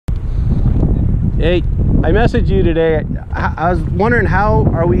Hey, I messaged you today. I was wondering, how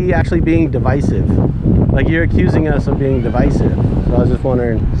are we actually being divisive? Like, you're accusing us of being divisive. So I was just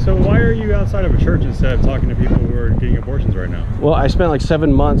wondering. So why are you outside of a church instead of talking to people who are getting abortions right now? Well, I spent like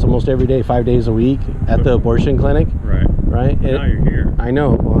 7 months almost every day, 5 days a week at the abortion clinic. Right. Right. And now you're here. I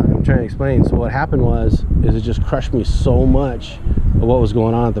know. Well, I'm trying to explain. So what happened was it just crushed me so much of what was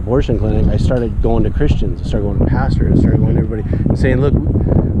going on at the abortion clinic. I started going to Christians. I started going to pastors. I started going to everybody and saying, look,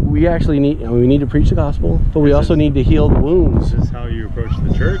 we actually need, we need to preach the gospel, but we also need to heal the wounds. Is this how you approach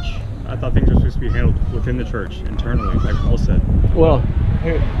the church? I thought things were supposed to be handled within the church, internally, like Paul said. Well,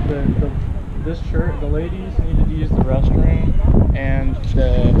 here, this church, the ladies needed to use the restroom, and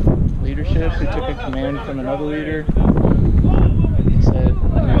the leadership who took a command from another leader said,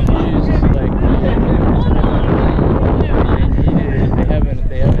 refused, like,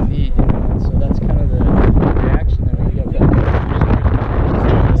 they have a need, you know, and so that's kind of the reaction that we get back.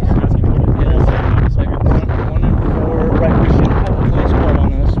 It's like 1 in 4, right, we shouldn't have a police card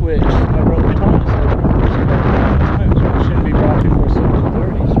on us, which my brother told us that we shouldn't be brought before civil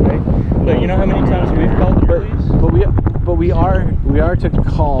authorities, right? But you know how many times we've called the police? But we are to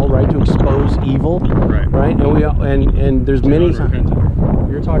call, right, to expose evil, right? And there's many times.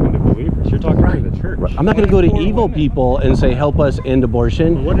 You're talking to believers. You're talking to the church. Right. I'm not going to go to evil people and say, help us end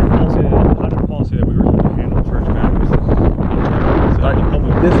abortion. But what did Paul say? How did Paul say that we were supposed to handle church matters?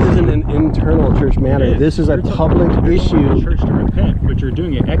 This isn't an internal church matter. This is a public issue. The church to repent, but you're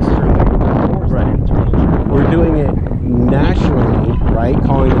doing it externally. Right. Internal church. We're doing it nationally, right?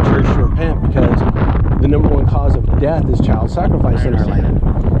 Calling the church to repent because the #1 cause of death is child sacrifice in our land.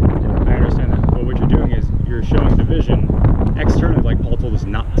 I understand that. But what you're doing is you're showing division externally, like Paul told us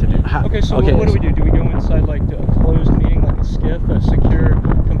not to do. Okay, so what do we do? Do we go inside like a closed meeting, like a SCIF, a secure,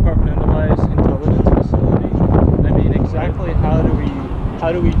 compartmentalized intelligence facility? I mean, exactly how do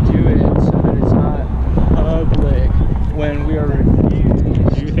we do it so that it's not public when we are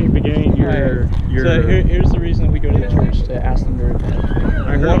refused? Do you think beginning your So here's the reason that we go to the church, to ask them to repent.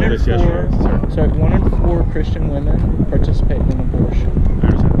 I heard about this yesterday. So 1 in 4 Christian women participate in abortion. I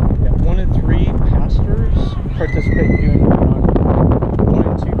understand. Yeah, 1 in 3 pastors participate in doing pornography. 1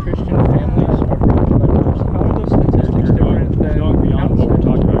 in 2 Christian families are approached by divorce. How are those statistics different than going beyond what we're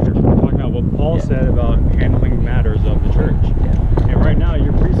talking about here? We're talking about what Paul said about handling matters of the church. Yeah. And right now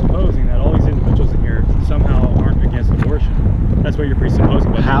you're presupposing that all these individuals in here somehow aren't against abortion. That's what you're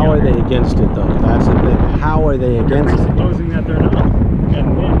presupposing. How are they against it, though? That's the thing. How are they against it? You're presupposing that they're not.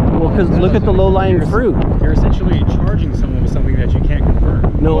 And then, well, because look at the low-lying fruit. You're essentially charging someone with something that you can't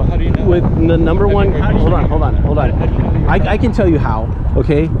confirm. No, well, how do you know with that? the #1. Hold on. I can tell you how.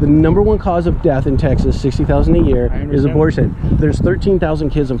 Okay, the #1 cause of death in Texas, 60,000 a year, is abortion. There's 13,000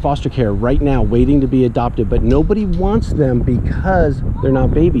 kids in foster care right now waiting to be adopted, but nobody wants them because they're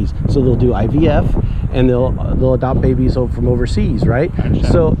not babies. So they'll do IVF and they'll adopt babies from overseas, right?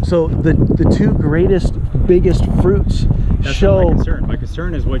 So the two biggest fruits show. Not my concern. My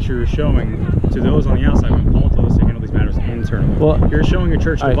concern is what you're showing to those on the outside when Paul told us to handle these matters internally. Well, you're showing a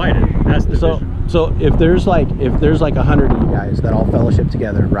church divided. That's the division. So if there's like 100 of you guys that all fellowship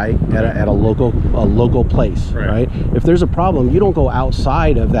together, right, at a local place, right? If there's a problem, you don't go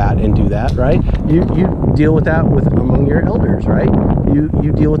outside of that and do that, right? You deal with that among your elders, right?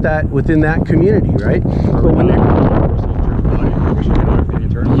 You deal with that within that community, right? But when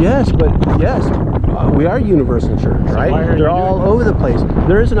yes, we are universal church, right? They're all over the place.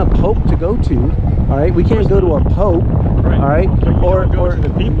 There isn't a pope to go to, all right? We can't go to a pope, all right? Or go to the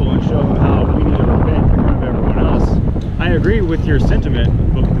people and show them how we need to repent in front of everyone else. I agree with your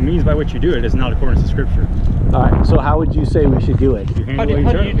sentiment, but the means by which you do it is not according to Scripture. All right. So how would you say we should do it? How do you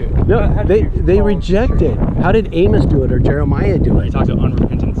do it? No, they reject it. How did Amos do it or Jeremiah do it? He talked to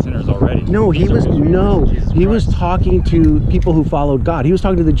unrepentant sinners already. No, he was talking to people who followed God. He was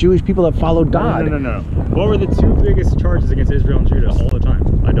talking to the Jewish people that followed God. No. What were the 2 biggest charges against Israel and Judah all the time?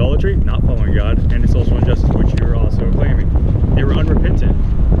 Idolatry, not following God, and social injustice, which you're also claiming. They were unrepentant.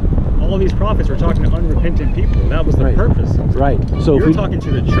 All these prophets were talking to unrepentant people. That was the purpose. Right. So you're talking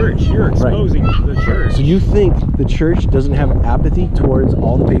to the church. You're exposing the church. So you think the church doesn't have apathy towards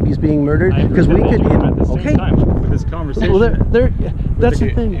all the babies being murdered? Because we could at the same time with this conversation. Well, that's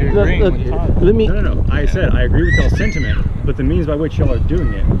the thing. No. I said I agree with y'all's sentiment, but the means by which y'all are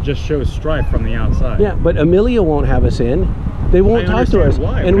doing it just shows strife from the outside. Yeah, but Amelia won't have us in. They won't talk to us,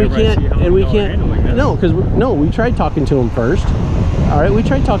 and we can't. No, because we tried talking to them first. All right, we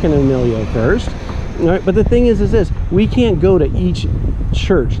tried talking to Amelia first. All right, but the thing is this: we can't go to each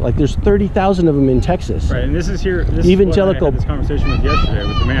church. Like there's 30,000 of them in Texas. Right, and this is here. This Evangelical. Is what I had this conversation with yesterday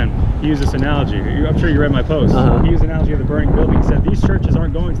with the man. He used this analogy. I'm sure you read my post. He used the analogy of the burning building. He said these churches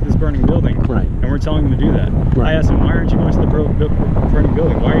aren't going to this burning building, Right. and we're telling them to do that. Right. I asked him, why aren't you going to the burning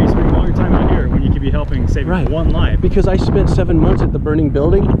building? Why are you spending all your time out here when you could be helping save one life? Because I spent 7 months at the burning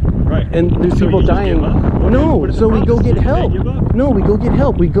building. Right. And there's So people you just dying. give up? No, so we go get help. No, we go get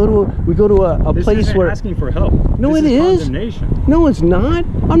help. We go to a This place isn't where asking for help. No, this it is. Condemnation. No, it's not.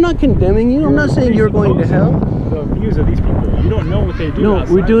 I'm not condemning you. I'm not saying you're going to hell. The views of these people. You don't know what they do. No, we're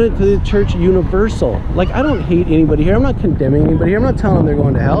outside doing of it to the church universal. Like, I don't hate anybody here. I'm not condemning anybody here. I'm not telling them they're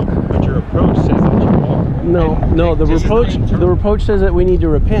going to hell. But your approach says that you are. No, the reproach says that we need to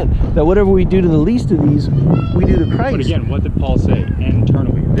repent. That whatever we do to the least of these, we do to Christ. But again, what did Paul say?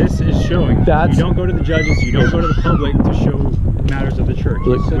 Internally. This is showing you don't go to the judges, you don't go to the public to show matters of the church.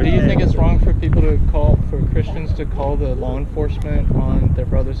 So do you think it's wrong for people to for Christians to call the law enforcement on their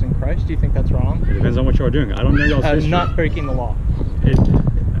brothers in Christ? Do you think that's wrong? It depends on what y'all are doing. I don't know y'all's history. Not breaking the law. It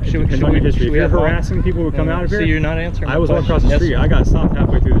depends on your history. If you're harassing people who come out of here, so you're not answering. I was walking across the street. I got stopped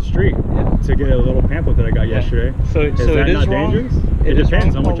halfway through the street to get a little pamphlet that I got yesterday. So is that not dangerous? It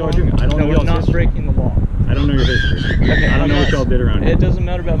depends on what y'all are doing. I don't know y'all's not history. breaking the law. I don't know your history. Okay, I don't know what y'all did around here. It doesn't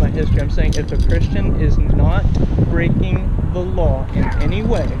matter about my history. I'm saying if a Christian is not breaking the law in any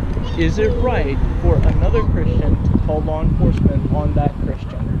way, is it right for another Christian to call law enforcement on that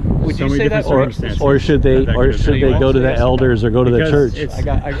Christian? Would you say that, or should they go to the elders or go to the church?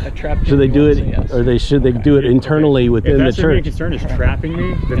 I trapped you. Should they do it, or should they do it internally within the church? If that's your main concern is trapping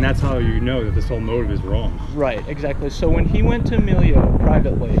me, then that's how you know that this whole motive is wrong. Right, exactly. So when he went to Emilio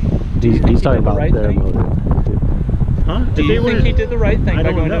privately, he's talking about their motive. Huh? Do you think he did the right thing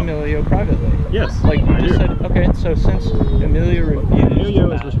by going to Emilio privately? Yes. Like you just said, okay, so since Emilio refused,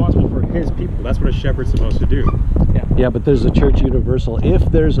 Emilio is responsible for his people. That's what a shepherd's supposed to do. Yeah, but there's a church universal. If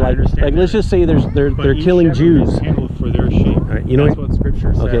there's like let's just say they're killing Jews. Handled for their sheep. Right, you know that's what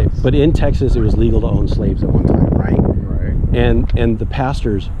Scripture says. Okay, but in Texas, it was legal to own slaves at one time, right? Right. And the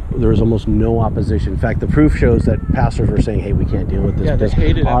pastors, there was almost no opposition. In fact, the proof shows that pastors were saying, "Hey, we can't deal with this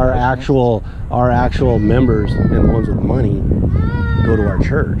because our actual members and the ones with money go to our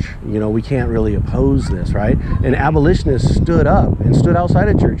church. You know, we can't really oppose this, right?" And abolitionists stood up and stood outside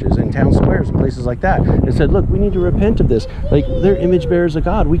of churches and town squares and places like that and said, "Look, we need to repent of this. Like, they're image bearers of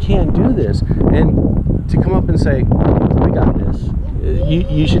God. We can't do this." And to come up and say, "We got this.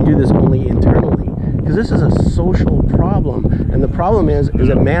 You should do this only internally," because this is a social problem, and the problem is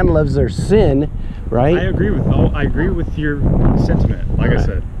that man loves their sin, right? I agree with your sentiment, like I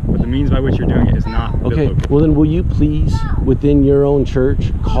said, but the means by which you're doing it is not biblical. Well then, will you please, within your own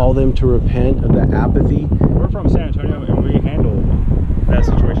church, call them to repent of that apathy? We're from San Antonio, and we handle that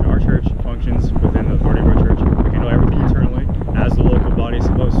situation. Our church functions within the authority of our church. We handle everything internally, as the local body is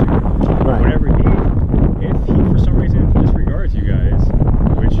supposed to. Right. If he for some reason disregards you guys,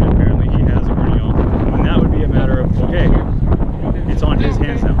 which apparently he has according to y'all, then that would be a matter of, okay, it's on his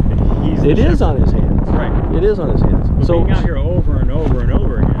hands now. It is on his hands. Right. It is on his hands. But being out here over and over and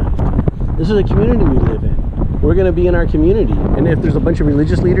over again. This is a community we live in. We're going to be in our community, and if there's a bunch of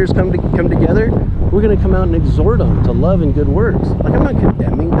religious leaders come together, we're going to come out and exhort them to love and good works. Like, I'm not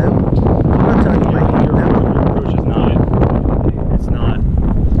condemning them. I'm not telling them I hate them. Your approach is not. It's not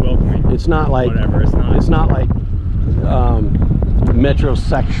welcoming. It's not like whatever. It's not like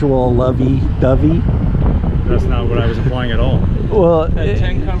metrosexual lovey-dovey. That's not what I was implying at all. Well, I've had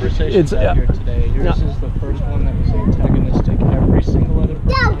 10 conversations out here today. Yours is the first one that was antagonistic. Every single other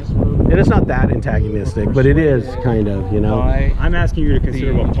person has spoken. And it's not that antagonistic, but it is kind of, you know. I'm asking you to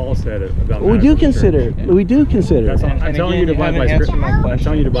consider what Paul said about. We do consider. We do consider. I'm telling you to abide by Scripture. I'm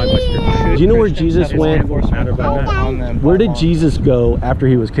telling you to abide by Scripture. Do you know where Jesus went? Where did Jesus go after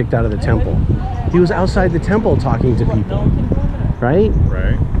he was kicked out of the temple? He was outside the temple talking to people, right?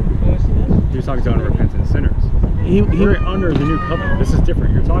 Right. He was talking to unrepentant sinners. We're under the new covenant. This is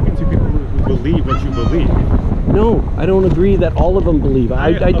different. You're talking to people who believe what you believe. No, I don't agree that all of them believe.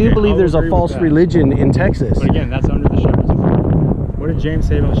 I do believe there's a false religion in Texas. But again, that's under the shepherd's authority. What did James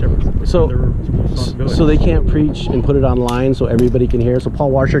say about shepherds? So they can't preach and put it online so everybody can hear. So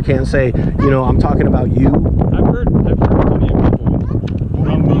Paul Washer can't say, you know, I'm talking about you. I've heard plenty of people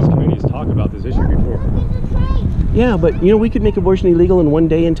from these communities talk about this issue before. Yeah, but you know, we could make abortion illegal in one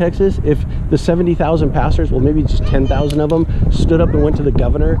day in Texas if the 70,000 pastors, well, maybe just 10,000 of them, stood up and went to the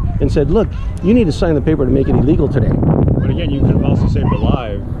governor and said, "Look, you need to sign the paper to make it illegal today." But again, you could have also saved a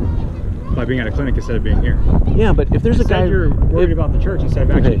life by being at a clinic instead of being here. Yeah, but if there's a guy, you're worried about the church instead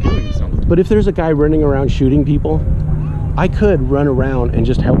of actually doing something. But if there's a guy running around shooting people, I could run around and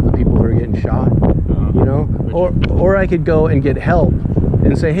just help the people who are getting shot, you know, or I could go and get help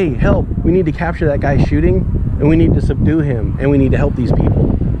and say, hey, help, we need to capture that guy shooting, and we need to subdue him, and we need to help these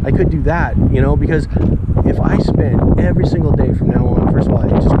people. I could do that, you know, because if I spend every single day from now on, first of all, it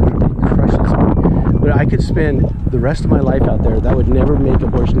crushes me, but I could spend the rest of my life out there, that would never make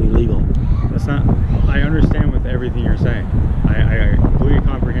abortion illegal. That's not, I understand with everything you're saying. I completely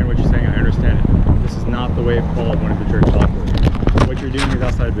comprehend what you're saying. I understand it. This is not the way Paul wanted the church to operate. What you're doing is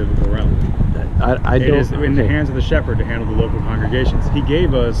outside the biblical realm. It is in the hands of the shepherd to handle the local congregations. He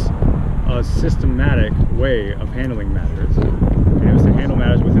gave us a systematic way of handling matters, and it was to handle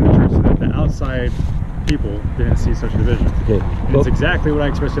matters within the church so that the outside people didn't see such division. Okay. And it's exactly what I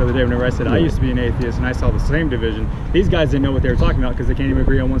expressed the other day whenever I said I used to be an atheist and I saw the same division. These guys didn't know what they were talking about because they can't even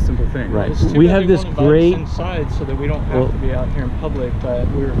agree on one simple thing. Right. We have this great inside so that we don't have to be out here in public, but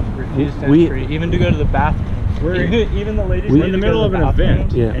we're refused entry, even to go to the bathroom. Even the ladies. We're in the middle of an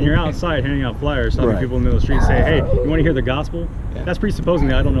event, yeah, and you're outside handing out flyers, telling people in the middle of the street, say, "Hey, you want to hear the gospel?" Yeah. That's presupposing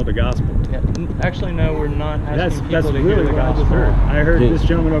that I don't know the gospel. Yeah. Actually, no, we're not asking that's people to really hear the gospel. I heard this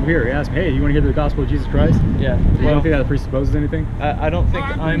gentleman over here. He asked me, "Hey, you want to hear the gospel of Jesus Christ?" Yeah. You don't think that presupposes anything? I don't think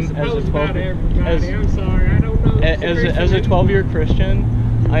I'm as a 12-year Christian.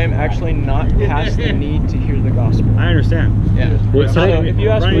 I am actually not past the need to hear the gospel. I understand. Yeah. So if you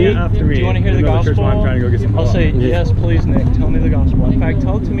ask me, do you want to hear the gospel? I'll say, yes, please, Nick, tell me the gospel. In fact,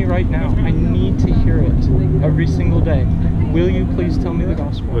 tell it to me right now. I need to hear it every single day. Will you please tell me the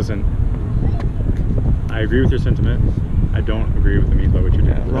gospel? Listen, I agree with your sentiment. I don't agree with the means by which you're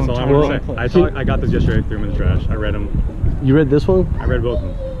doing. That's all I want to say. I got this yesterday, threw them in the trash. I read them. You read this one? I read both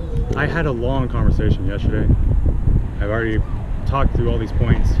of them. I had a long conversation yesterday. I've already talked through all these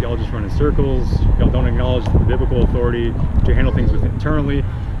points. Y'all just run in circles. Y'all don't acknowledge the biblical authority to handle things with internally.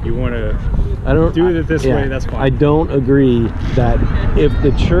 You want to do it this way, that's fine. I don't agree that if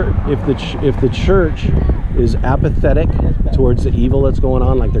the church is apathetic towards the evil that's going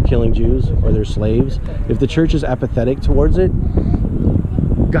on, like they're killing Jews or they're slaves, if the church is apathetic towards it,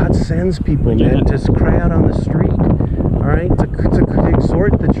 God sends people, man, to cry out on the street, all right, to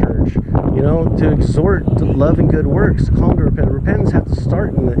exhort the church, you know, to exhort to love and good works, call to repent. Repentance has to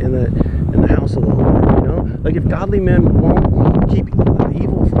start in the house of the Lord, you know. Like if godly men won't keep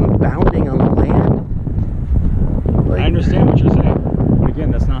evil from abounding on the land. Like, I understand what you're saying, but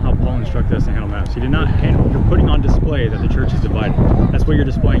again, that's not how Paul instructed us to handle matters. He did not handle. You're putting on display that the church is divided. That's what you're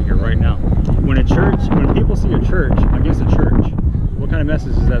displaying here right now. When people see a church against a church, what kind of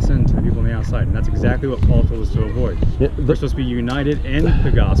message does that send to the people on the outside? And that's exactly what Paul told us to avoid. Yeah, we're supposed to be united in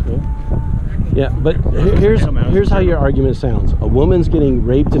the gospel. Yeah, but here's how your argument sounds. A woman's getting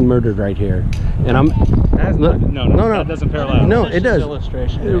raped and murdered right here, and I'm no, that doesn't parallel. No, it does.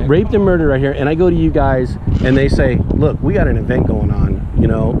 Illustration. Raped and murdered right here, and I go to you guys, and they say, "Look, we got an event going on. You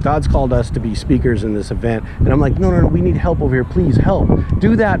know, God's called us to be speakers in this event," and I'm like, "No, we need help over here. Please help.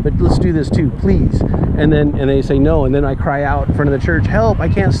 Do that, but let's do this too, please." And they say no, and then I cry out in front of the church, "Help! I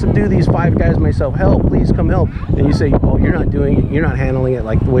can't subdue these 5 guys myself. Help! Please come help." And you say, "Oh, you're not handling it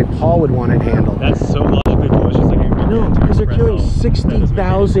like the way Paul would want it handled." That's so logically foolish. No, because they're killing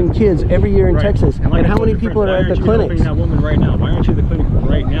 60,000 kids every year in Texas. And how many people are at the clinics? That woman right now? Why aren't you at the clinic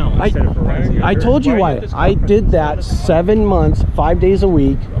right now instead of Horizon? I told you why. I did that 7 months, 5 days a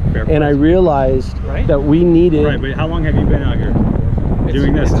week, and I realized that we needed. Right, but how long have you been out here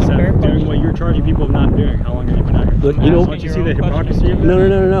doing this instead of doing what you're charging people of not doing? How long have you been out here? Look, you know, don't you see the hypocrisy of that?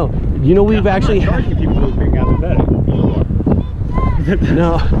 No. You know, we've actually charging people for being apathetic.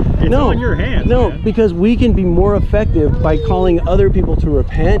 No, it's on your hands. No, man. Because we can be more effective by calling other people to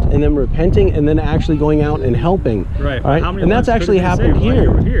repent, and then repenting, and then actually going out and helping. Right. All right. And that's actually happened here.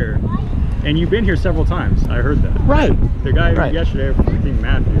 You were here, and you've been here several times. I heard that. Right. The guy yesterday, I think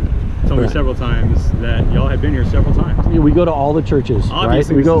Matthew, told me several times that y'all had been here several times. Yeah, we go to all the churches.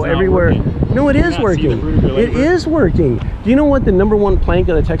 Obviously, right? We go everywhere. No, it is working. It is working. Do you know what the #1 plank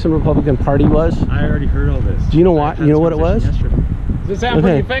of the Texan Republican Party was? I already heard all this. Do you know what? You know what it was? This sounds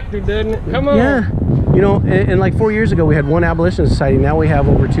pretty effective, doesn't it? Come on. Yeah. You know, and like 4 years ago, we had 1 abolitionist society. Now we have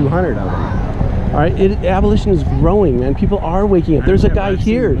over 200 of them. All right, abolition is growing, man. People are waking up. There's a guy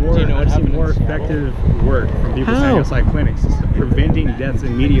here. I've seen more effective work from people standing outside clinics, preventing deaths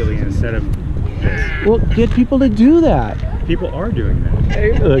immediately instead of this. Well, get people to do that. People are doing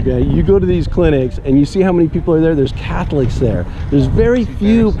that. Okay, you go to these clinics and you see how many people are there. There's Catholics there. There's very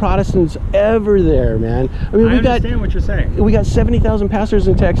few Protestants ever there, man. I mean, I understand what you're saying. We got 70,000 pastors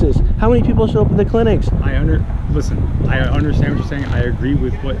in Texas. How many people show up at the clinics? Listen, I understand what you're saying. I agree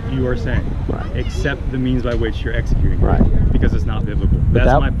with what you are saying. Right. Except the means by which you're executing it. Right. Because it's not biblical.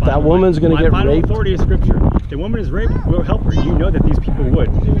 That's that woman's going to get raped. My final authority is scripture. If the woman is raped, we'll help her. You know that these people would.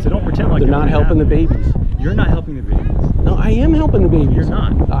 So don't pretend like they're not helping the babies. You're not helping the babies. No, I am helping the babies. You're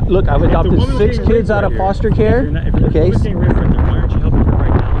not. Look, I've If the adopted woman was 6 getting kids raped out of right here, foster if care. you're not- if the Okay, woman's getting raped right there, why aren't you helping her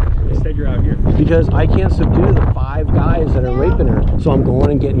right now? Instead, you're out here. because I can't subdue the 5 guys that are raping her, so I'm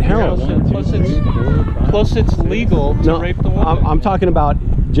going and getting help. Plus it's legal to rape the woman. I'm talking about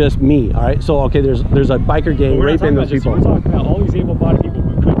just me. All right, so okay, there's a biker gang We're not raping talking about those just, people. we're talking about all these able-bodied people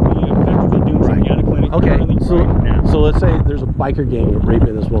who could be effectively doing something at a clinic. Okay, currently right now. so let's say there's a biker gang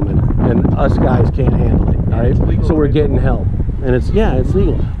raping this woman, and us guys can't handle it. All right, so we're getting help, and it's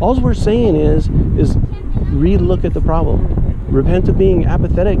legal. All we're saying is re-look at the problem, repent of being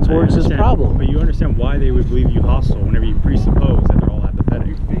apathetic towards this problem. But you understand why they would believe you hostile whenever you presuppose that they're all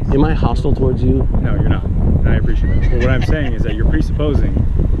apathetic. Am I hostile towards you? No, you're not, and I appreciate that. But what I'm saying is that you're presupposing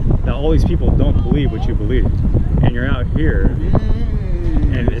that all these people don't believe what you believe, and you're out here,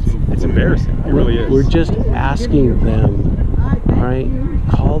 and it's embarrassing. It really is. We're just asking them, all right,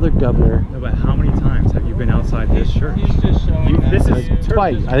 call their governor. No, but how many times have you been outside this church? He's just showing that. This is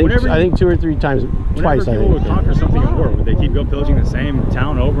Twice. I think 2 or 3 times. Twice. I Whenever people think. would conquer something in war, would they keep pillaging the same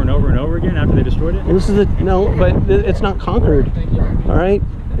town over and over and over again after they destroyed it? Well, this is no, but it's not conquered. All right,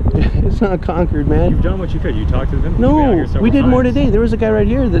 it's not conquered, man. You've done what you could. You talked to them. No, we did more today. There was a guy right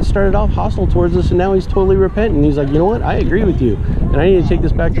here that started off hostile towards us, and now he's totally repentant. He's like, you know what? I agree with you, and I need to take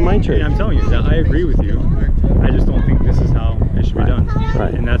this back to my church. And I'm telling you that I agree with you. I just don't think this is how it should be done.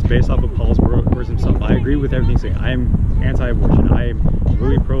 Right. And that's based off of Paul's words himself. I agree with everything he's saying. I am anti-abortion. I am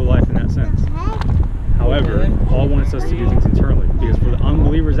really pro-life in that sense. However, Paul wants us to do things internally, because for the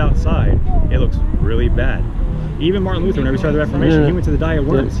unbelievers outside, it looks really bad. Even Martin Luther, whenever he started the Reformation, he went to the die of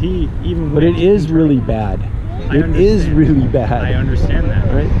worms. He even. But it is really bad. It is really bad. I understand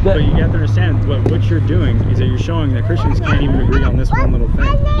that. Right? But you have to understand what you're doing is that you're showing that Christians can't even agree on this one little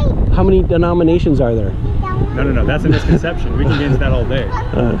thing. How many denominations are there? No. That's a misconception. We can get into that all day.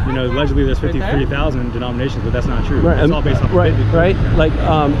 You know, allegedly there's 53,000 denominations, but that's not true. Right. It's all based off right. Like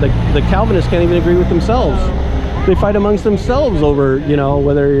the Calvinists can't even agree with themselves. They fight amongst themselves over, you know,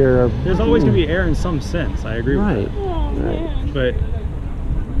 whether you're. There's always going to be error in some sense. I agree with that. Right. But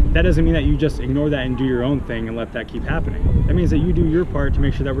that doesn't mean that you just ignore that and do your own thing and let that keep happening. That means that you do your part to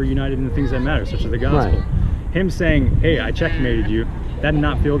make sure that we're united in the things that matter, such as the gospel. Right. Him saying, hey, I checkmated you, that did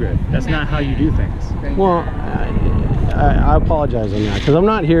not feel good. That's not how you do things. Well, I apologize on that, because I'm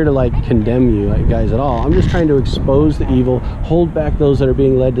not here to like condemn you guys at all. I'm just trying to expose the evil, hold back those that are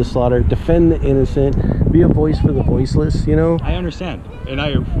being led to slaughter, defend the innocent, be a voice for the voiceless, you know? I understand, and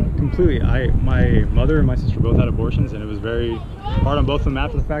I completely, my mother and my sister both had abortions, and it was very hard on both of them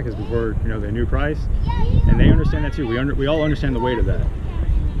after the fact, because before, you know, they knew Christ, and they understand that too. We all understand the weight of that.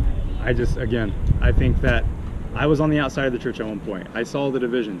 I just, again, I think that I was on the outside of the church at one point. I saw the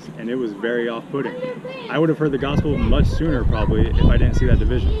divisions, and it was very off-putting. I would have heard the gospel much sooner, probably, if I didn't see that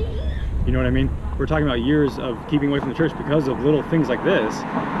division. You know what I mean? We're talking about years of keeping away from the church because of little things like this,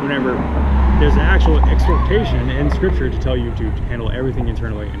 whenever there's an actual exhortation in Scripture to tell you to handle everything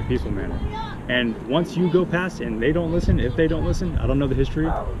internally in a peaceful manner. And once you go past and they don't listen, if they don't listen, I don't know the history,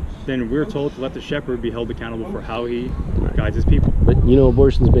 then we're told to let the shepherd be held accountable for how he guides his people. But, you know,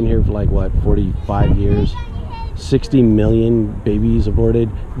 abortion's been here for like, what, 45 years? 60 million babies aborted.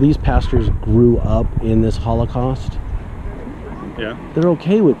 These pastors grew up in this Holocaust. Yeah. They're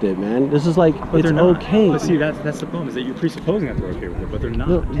okay with it, man. This is like, But it's they're not. okay. But see, that's the problem, is that you're presupposing that they're okay with it, but they're not.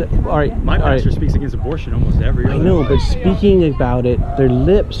 No, all right. My all right. pastor speaks against abortion almost every other. I know, but speaking about it, their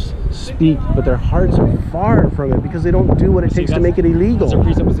lips speak, but their hearts are far from it because they don't do what it takes to make it illegal. That's a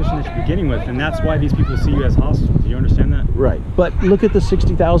presupposition that you're beginning with, and that's why these people see you as hostile. Do you understand that? Right. But look at the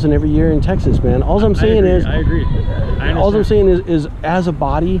 60,000 every year in Texas, man. All I'm saying is, I agree. I all I'm saying is, as a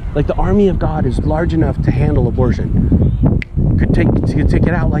body, like the army of God is large enough to handle abortion. Could take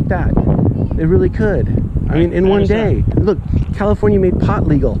it out like that. It really could. I mean, in one day. Look, California made pot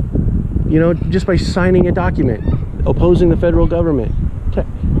legal, you know, just by signing a document opposing the federal government.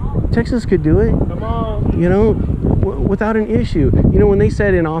 Texas could do it. Come on. You know, without an issue. You know, when they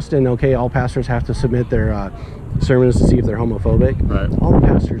said in Austin, okay, all pastors have to submit their sermons to see if they're homophobic. Right. All the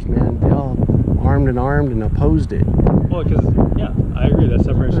pastors, man, they all armed and opposed it. Well, because, yeah, I agree that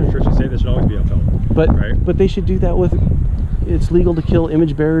separation of church and state, that should always be upheld. But they should do that with, it's legal to kill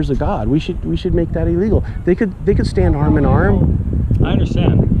image bearers of God. We should make that illegal. They could stand arm in arm. I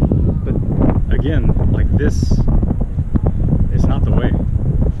understand, but again, like this, it's not the way.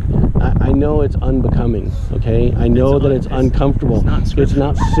 I know it's unbecoming, okay? I know that it's uncomfortable. It's not It's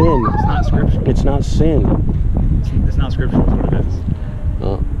not sin. It's not scriptural. It's not sin. It's not scriptural, is what it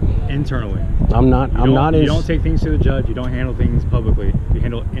is. Internally. I'm not You don't take things to the judge. You don't handle things publicly. You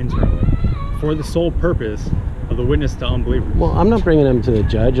handle it internally, for the sole purpose of the witness to unbelievers. Well, I'm not bringing them to the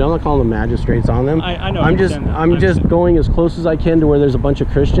judge. I'm not calling the magistrates on them. I know. I'm just going as close as I can to where there's a bunch of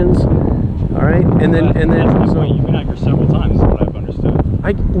Christians. All right, and then so you've been out here several times, is what I've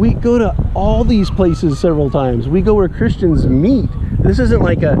understood. We go to all these places several times. We go where Christians meet. This isn't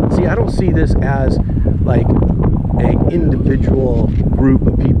like I don't see this as like an individual group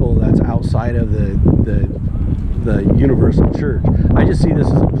of people that's outside of the universal church. I just see this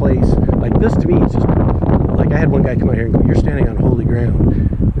as a place, like this to me, it's just, like I had one guy come out here and go, "You're standing on holy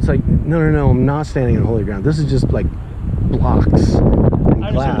ground." It's like, no, I'm not standing on holy ground. This is just like blocks and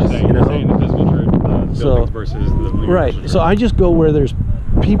glass, you know? You're saying the physical church, the buildings versus the right. So I just go where there's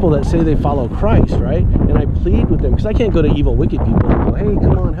people that say they follow Christ, right? And I plead with them, because I can't go to evil, wicked people and go, "Hey,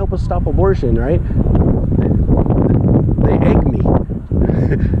 come on, help us stop abortion," right? They egg me,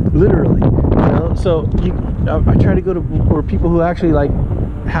 literally. You know? So I try to go to where people who actually like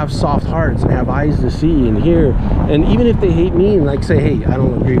have soft hearts and have eyes to see and hear, and even if they hate me and like say, "Hey, I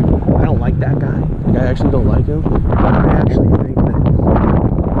don't agree, I don't like that guy. Like I actually don't like him. I actually think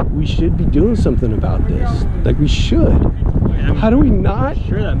that we should be doing something about this. Like we should." How do we not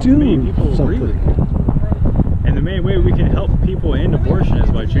do something? And the main way we can help people end abortion is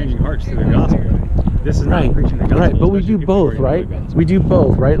by changing hearts through the gospel. This is not preaching the gospel. Right, but we do both, right? We do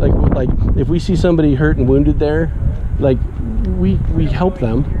both, right? Like if we see somebody hurt and wounded there, like we help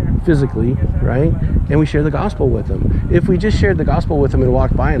them physically, right? And we share the gospel with them. If we just shared the gospel with them and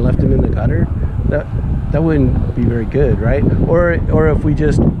walked by and left them in the gutter, that wouldn't be very good, right? Or if we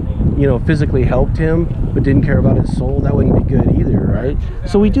just, you know, physically helped him but didn't care about his soul, that wouldn't be good either, right?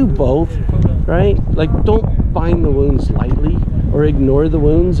 So we do both, right? Like, don't bind the wounds lightly or ignore the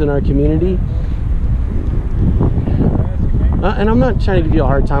wounds in our community. And I'm not trying to give you a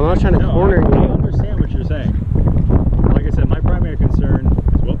hard time. I'm not trying to corner you. I understand what you're saying. Like I said, my primary concern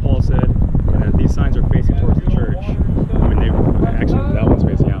is what Paul said, and that these signs are facing towards the church. I mean, actually, that one's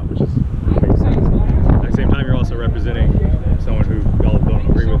facing out, which makes sense. At the same time, you're also representing someone who y'all don't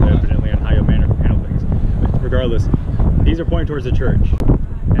agree with, evidently, on how you handle things. But regardless, these are pointing towards the church,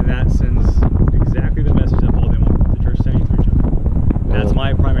 and that sends exactly the message that Paul didn't want the church sending to each other. That's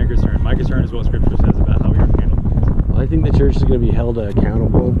my primary concern. My concern is what Scripture says about how we are to handle things. I think the church is going to be held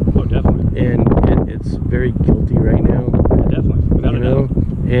accountable. Oh, definitely. And it's very guilty right now. Definitely, without a doubt.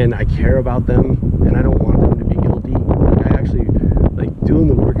 And I care about them, and I don't want them to be guilty. Like, I actually, like, doing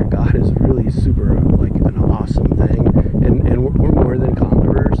the work of God is really super, like, an awesome thing. And we're more than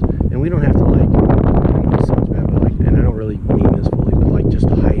conquerors, and we don't have to, like, I know it sounds bad, but, like, and I don't really mean this fully, but, like, just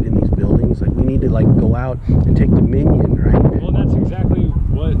hide in these buildings. Like, we need to, like, go out and take dominion, right? Well, that's exactly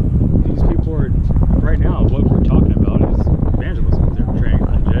what these people are, right now, what we're talking about is evangelism. They're portraying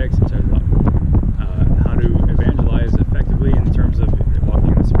apologetics and talking about how to evangelize effectively in terms of walking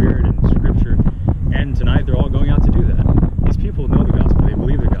in the Spirit and Scripture. And tonight, they're all going out to do that. These people know the gospel. They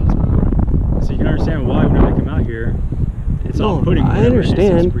believe the gospel. So you can understand why whenever they come out here, it's all putting. I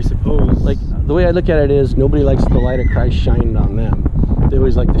understand. Presupposed. Like, the way I look at it is, nobody likes the light of Christ shined on them. They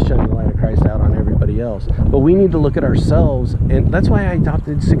always like to shine the light of Christ out on everybody else. But we need to look at ourselves, and that's why I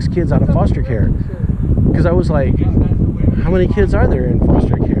adopted 6 kids out of foster care. Because I was like, how many kids are there in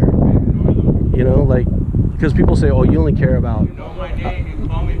foster care? You know, like, because people say, "Oh, you only care about." You know my name. You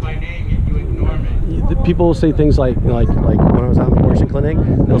call me by name, yet you ignore me. People will say things like when I was on the abortion clinic,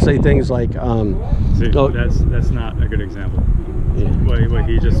 they'll say things like, See, oh, that's not a good example. Yeah. What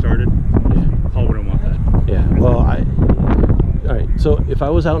he just started, Yeah. Paul wouldn't want that. Yeah. Well, all right. So if I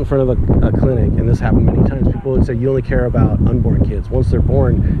was out in front of a clinic, and this happened many times, people would say, "You only care about unborn kids. Once they're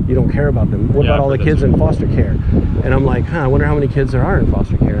born, you don't care about them. What about all the kids in foster care?" And I'm like, I wonder how many kids there are in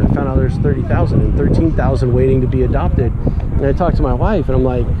foster care. And I found out there's 30,000 and 13,000 waiting to be adopted. And I talked to my wife, and I'm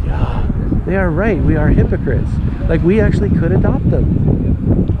like, they are right. We are hypocrites. Like, we actually could adopt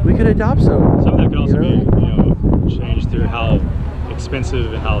them. We could adopt some. Some of that could also be, changed through how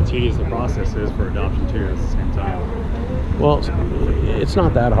expensive and how tedious the process is for adoption too. At the same time. Well, it's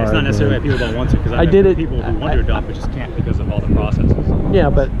not that hard. It's not necessarily that people don't want to, because I did it. People who want to adopt but just can't because of all the processes. Yeah,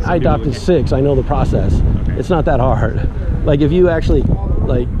 but I adopted 6. I know the process. Okay. It's not that hard. Like, if you actually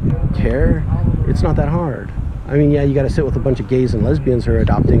like care, it's not that hard. I mean, yeah, you got to sit with a bunch of gays and lesbians who are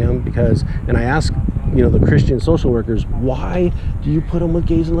adopting them because. And I ask, the Christian social workers, why do you put them with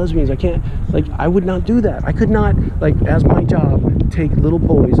gays and lesbians? I can't. Like, I would not do that. I could not, like, as my job, take little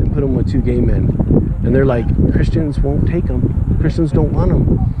boys and put them with 2 gay men. And they're like, Christians won't take them. Christians don't want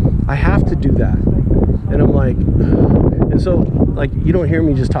them. I have to do that. And I'm like, And so, like, you don't hear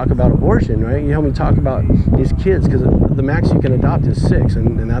me just talk about abortion, right? You hear me talk about these kids, because the max you can adopt is 6,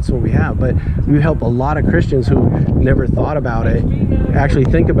 and that's what we have. But we help a lot of Christians who never thought about it actually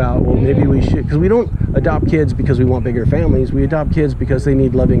think about, well, maybe we should, because we don't adopt kids because we want bigger families. We adopt kids because they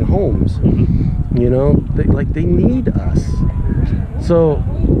need loving homes. You know, they need us. So,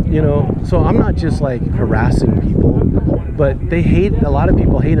 you know, so I'm not just like harassing people, but they hate, a lot of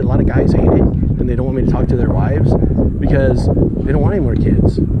people hate it, a lot of guys hate it, and they don't want me to talk to their wives because they don't want any more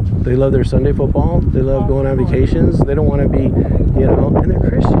kids. They love their Sunday football, they love going on vacations, they don't want to be, you know, and they're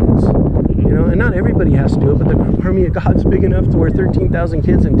Christians, you know, and not everybody has to do it, but the army of God's big enough to where 13,000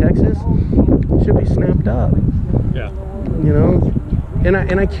 kids in Texas should be snapped up. Yeah. You know,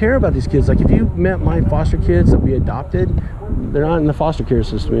 and I care about these kids. Like, if you met my foster kids that we adopted, they're not in the foster care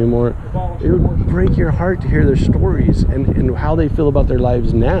system anymore. It would break your heart to hear their stories and how they feel about their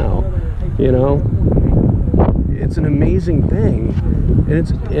lives now. You know, it's an amazing thing,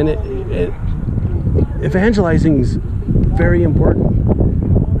 and evangelizing is very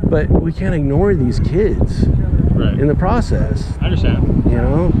important, but we can't ignore these kids in the process. I understand. You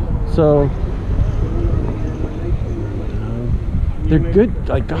know, so they're good.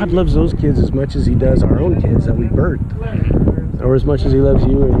 Like, God loves those kids as much as he does our own kids that we birthed, or as much as he loves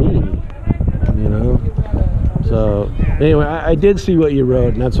you and me, you know. So anyway, I did see what you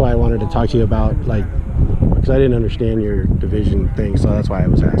wrote, and that's why I wanted to talk to you about, like, because I didn't understand your division thing, so that's why I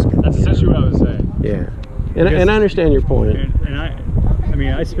was asking. That's essentially what I was saying. Yeah, and I understand your point. And I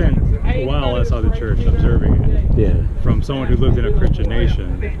mean, I spent a while outside the church observing it. Yeah. From someone who lived in a Christian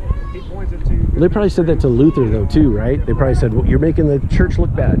nation. They probably said that to Luther, though, too, right? They probably said, well, you're making the church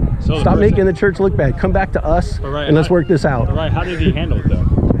look bad. So Stop making the church look bad. Come back to us, and let's work this out. Right, how did he handle it, though?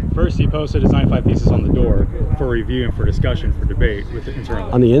 First, he posted his 95 Thesis on the door for review and for discussion, for debate with the internal.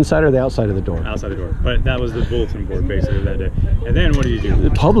 On the inside or the outside of the door? Outside the door. But that was the bulletin board, basically, that day. And then what do you do?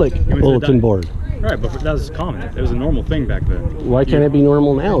 The public bulletin board. Right, but that was common. It was a normal thing back then. Why can't it be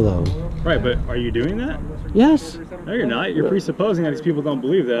normal now, though? Right, but are you doing that? Yes. No, you're not. You're presupposing that these people don't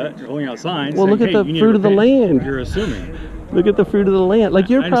believe that. You're holding out signs. Well, saying, look at hey, the fruit of the land. You're assuming. Look at the fruit of the land. Like,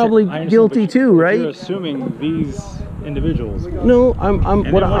 you're probably guilty too, right? You're assuming these individuals. No, I'm.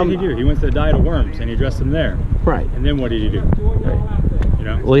 And what did he do? He went to the diet of worms and he addressed them there. Right. And then what did he do? Right. You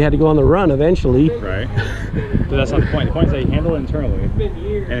know. Well, he had to go on the run eventually. Right. But that's not the point. The point is that he handled it internally.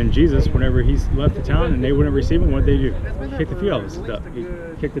 And Jesus, whenever he left the town and they wouldn't receive him, what did they do? He kicked the feet off his stuff. He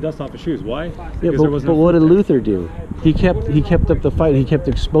kicked the dust off his shoes. Why? Yeah, but what did Luther do? He kept up the fight. He kept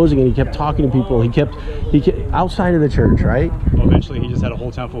exposing it. He kept talking to people. He kept outside of the church, right? Well, eventually he just had a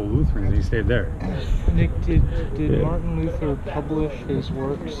whole town full of Lutherans and he stayed there. Nick, did Martin Luther publish his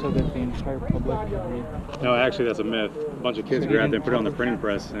work so that the entire public could read? No, actually that's a myth. A bunch of kids grabbed it and put it on the printing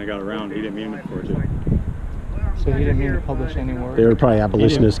press and it got around. He didn't mean it for it to. So he didn't mean to publish any work? They were probably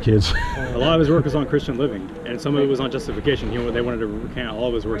abolitionist kids. A lot of his work was on Christian living, and some of it was on justification. They wanted to recant all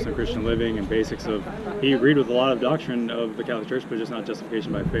of his works on Christian living and basics of. He agreed with a lot of doctrine of the Catholic Church, but just not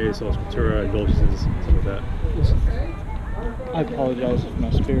justification by faith, sola scriptura, indulgences, stuff like that. I apologize if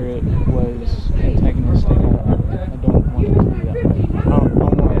my spirit was antagonistic. I don't want it to be that way. I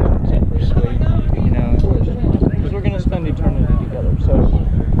want to persuade you, you know, because we're going to spend eternity together. So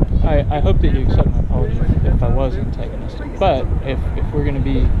I hope that you accept my apology if I was antagonistic. But if we're going to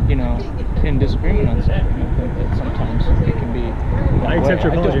be, you know, in disagreement on something, I think that sometimes it can be that I accept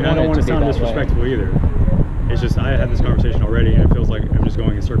your apology, and I don't want to sound disrespectful either. It's just I had this conversation already, and it feels like I'm just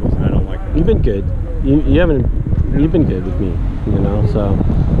going in circles, and I don't like that. You've been good. You've been good with me, you know. So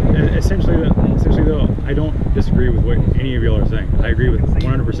essentially though, I don't disagree with what any of y'all are saying. I agree with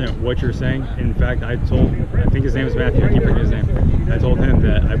 100% what you're saying. In fact, I think his name is Matthew. I keep forgetting his name. I told him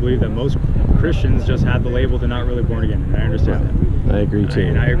that I believe that most Christians just had the label "they're not really born again," and I understand that. I agree too.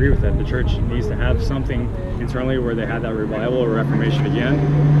 And I agree with that. The church needs to have something internally where they had that revival or reformation again.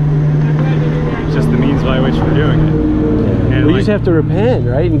 It's just the means by which we're doing it. And we just have to repent,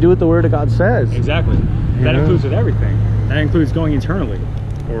 right, and do what the Word of God says. Exactly. That includes with everything. That includes going internally.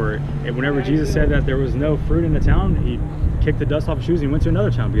 Or whenever Jesus said that there was no fruit in the town, he kicked the dust off his shoes and he went to another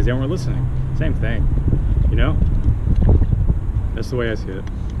town because they weren't listening. Same thing, you know. That's the way I see it.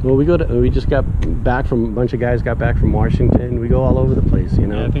 Well, we just got back from, a bunch of guys got back from Washington. We go all over the place, you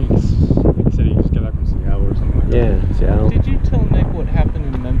know. Yeah, I think he said he just got back from Seattle or something like that. Yeah, Seattle. Did you tell Nick what happened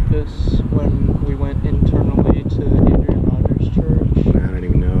in Memphis when we went internally to Adrian Rogers' church? I don't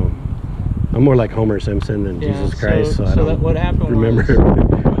even know. I'm more like Homer Simpson than Jesus Christ, so I don't what happened remember.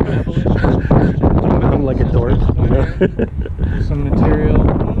 I'm like a dork, you know. Some material,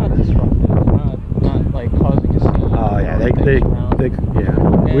 not disruptive, not like causing a scene. Oh yeah, Yeah, they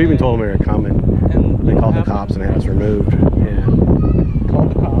yeah. We even told them we were coming. And They what called the happened? cops and had us removed. Yeah. Called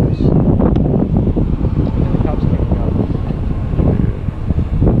the cops. And the cops came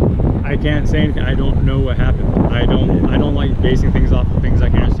out. I can't say anything. I don't know what happened. I don't like basing things off of things I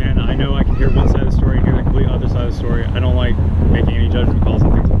can understand. I know I can hear one side of the story and hear the complete other side of the story. I don't like making any judgment calls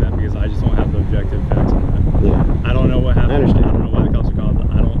and things like that because I just don't have the objective facts on that. Yeah. I don't know what happened. I understand. I don't know why the cops are called.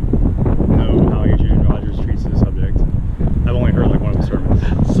 I don't know how Adrian Rogers treats the subject. I've only heard like one of the sermons.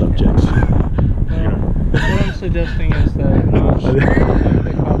 Subjects. What I'm suggesting is that not the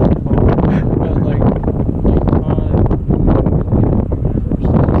cops are called, but like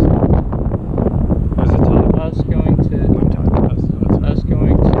us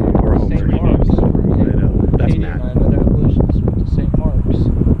going to St. Mark's, for example. That's Katie Matt. and I, another abolitionist, went to St. Mark's,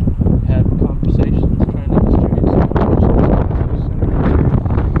 had conversations trying to distribute some abolitionists,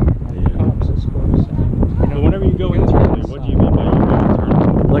 and the cops escort us out. But whenever you go internally, what do you mean by you go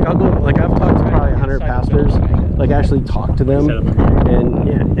internally? Like I'll go. Like I've talked to probably 100 pastors. Like actually talk to them. Set up a meeting. And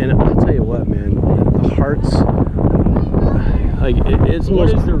yeah, and I'll tell you what, man, the hearts. Like it's What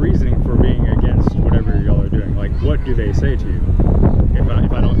most. is their reasoning for being against whatever y'all are doing? Like, what do they say to you? If you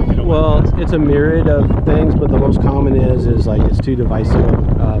don't Well, mind asking. it's a myriad of things, but the most common is like it's too divisive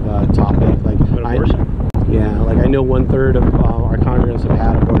of a topic. Like But abortion? yeah, like I know 1/3 of our congregants have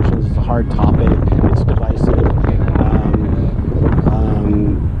had abortions. It's a hard topic. It's divisive.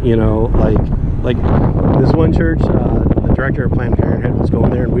 You know, like this one church, the director of Planned Parenthood was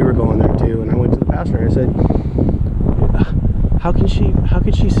going there, and we were going there too. And I went to the pastor and I said, how could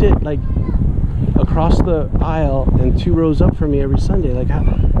she sit like across the aisle and 2 rows up from me every Sunday? Like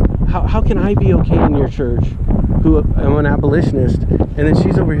how can I be okay in your church, who I'm an abolitionist, and then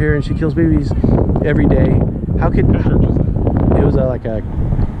she's over here and she kills babies every day? How could What church was that? it was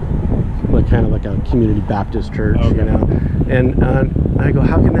like kind of like a community Baptist church, Okay. you know? And I go,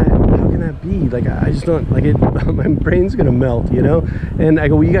 how can that be? Like I just don't like it. My brain's gonna melt, you know? And I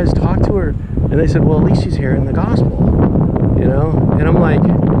go, will you guys talk to her? And they said, well, at least she's hearing the gospel, you know? And I'm like,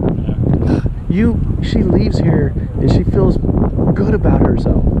 she leaves here and she feels good about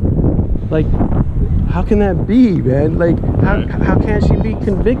herself. Like, how can that be, man? Like, how can she be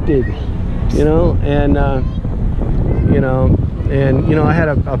convicted? You know? And I had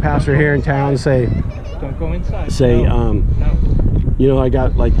a pastor here in town say, Don't go inside. No. You know, I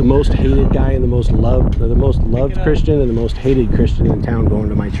got like the most hated guy and the most loved Christian and the most hated Christian in town going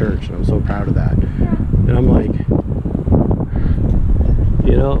to my church, and I'm so proud of that. And I'm like,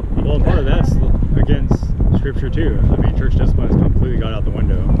 you know. Well, part of that's against scripture too. I mean, church discipline has completely got out the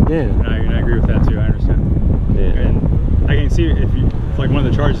window. Yeah. And I agree with that too. I understand. Yeah. And I can see if like one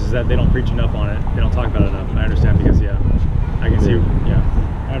of the charges is that they don't preach enough on it. They don't talk about it enough. I understand because I can see. Yeah,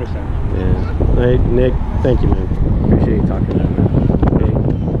 I understand. Yeah. Hey, Nick, thank you, man. Appreciate you talking about that. Okay.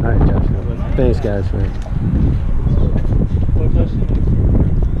 All right, Josh. Thanks, guys, man.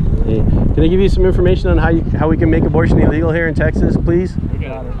 Hey, can I give you some information on how we can make abortion illegal here in Texas, please? I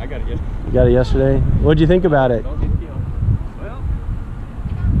got it yesterday. You got it yesterday? What did you think about it?